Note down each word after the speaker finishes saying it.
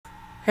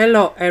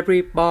Hello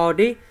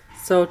everybody,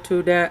 so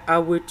today I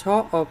will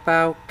talk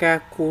about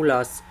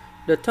calculus.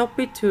 The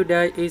topic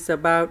today is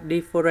about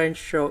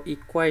differential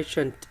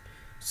equation.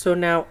 So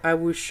now I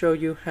will show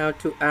you how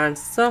to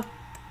answer.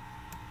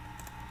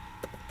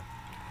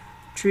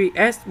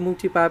 3x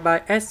multiplied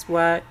by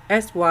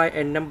sy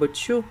and number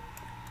 2.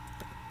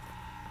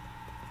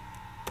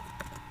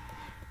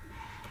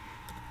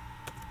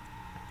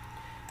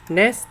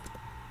 Next,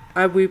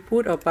 I will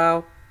put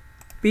about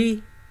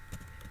b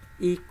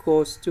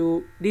equals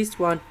to this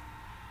one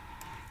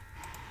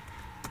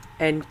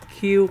and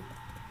q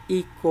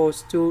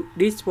equals to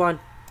this one.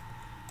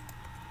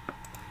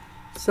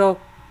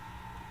 So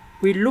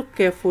we look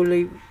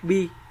carefully,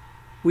 we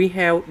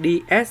have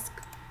ds.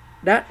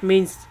 That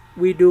means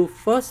we do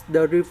first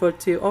the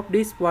derivative of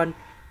this one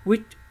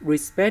with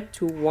respect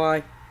to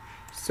y.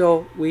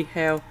 So we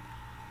have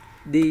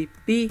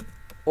dp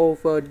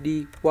over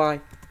dy.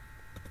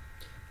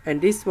 And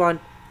this one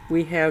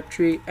we have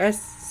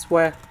 3x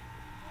squared.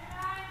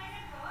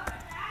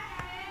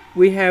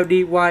 We have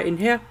dy in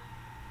here.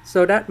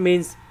 So that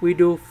means we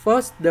do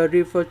first the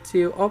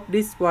derivative of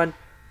this one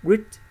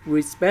with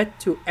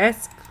respect to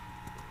x.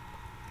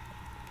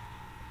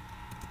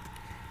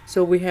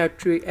 So we have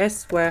 3x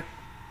squared.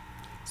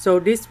 So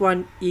this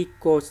one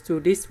equals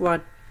to this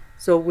one.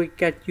 So we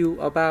get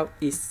you about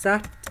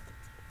exact.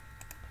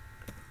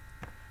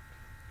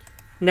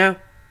 Now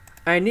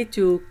I need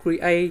to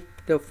create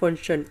the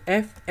function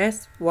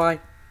f(y).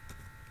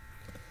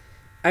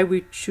 I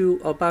will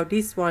choose about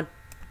this one.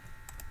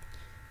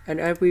 And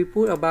I will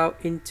put about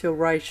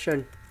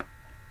integration.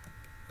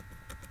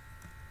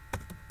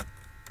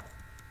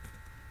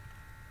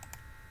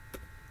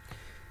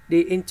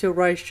 The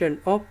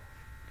integration of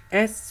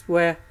s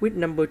squared with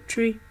number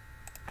 3,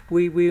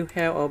 we will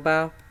have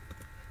about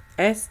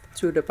s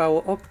to the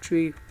power of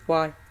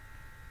 3y.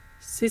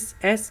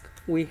 6s,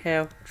 we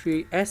have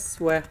 3s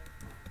squared.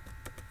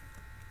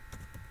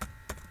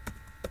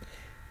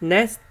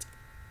 Next,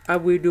 I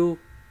will do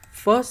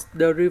first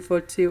the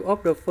derivative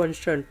of the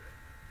function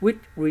with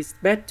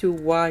respect to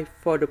y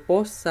for the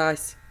both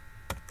sides.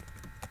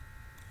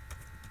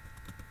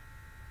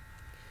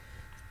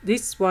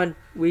 This one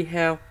we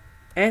have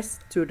s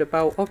to the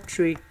power of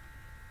 3.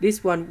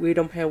 This one we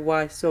don't have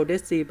y, so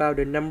let's see about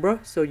the number.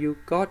 So you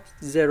got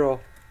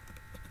 0.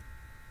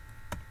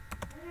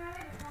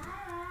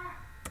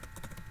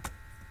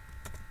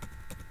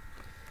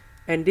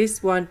 And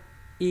this one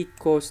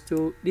equals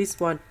to this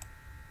one.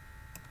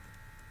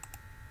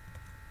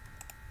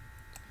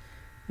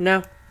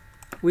 Now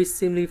we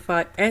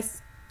simplify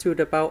s to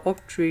the power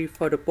of 3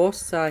 for the both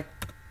sides.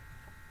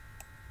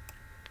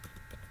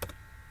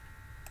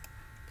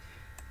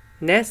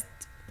 Next,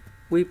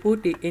 we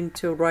put the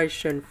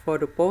integration for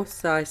the both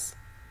sides.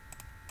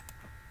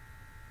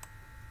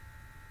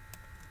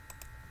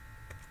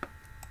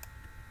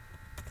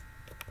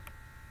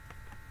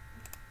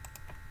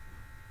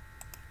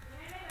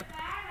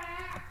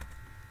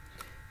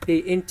 The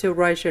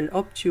integration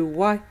of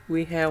 2y,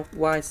 we have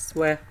y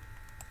squared.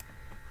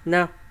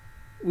 Now,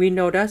 we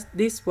know that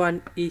this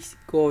one is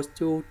equals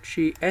to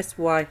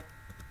 3sy.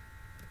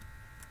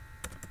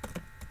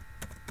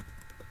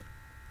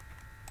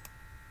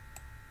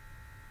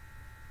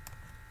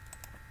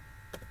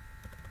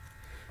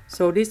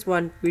 So this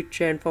one we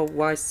change for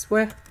y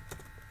squared.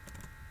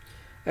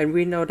 And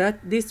we know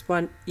that this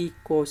one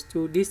equals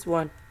to this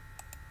one.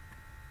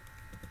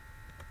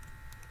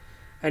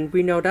 And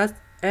we know that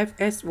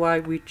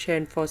fxy we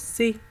change for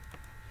c.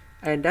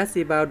 And that's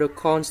about the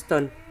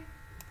constant.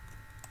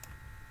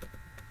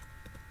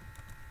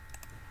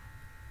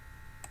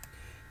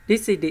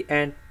 This is the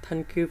end.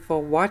 Thank you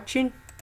for watching.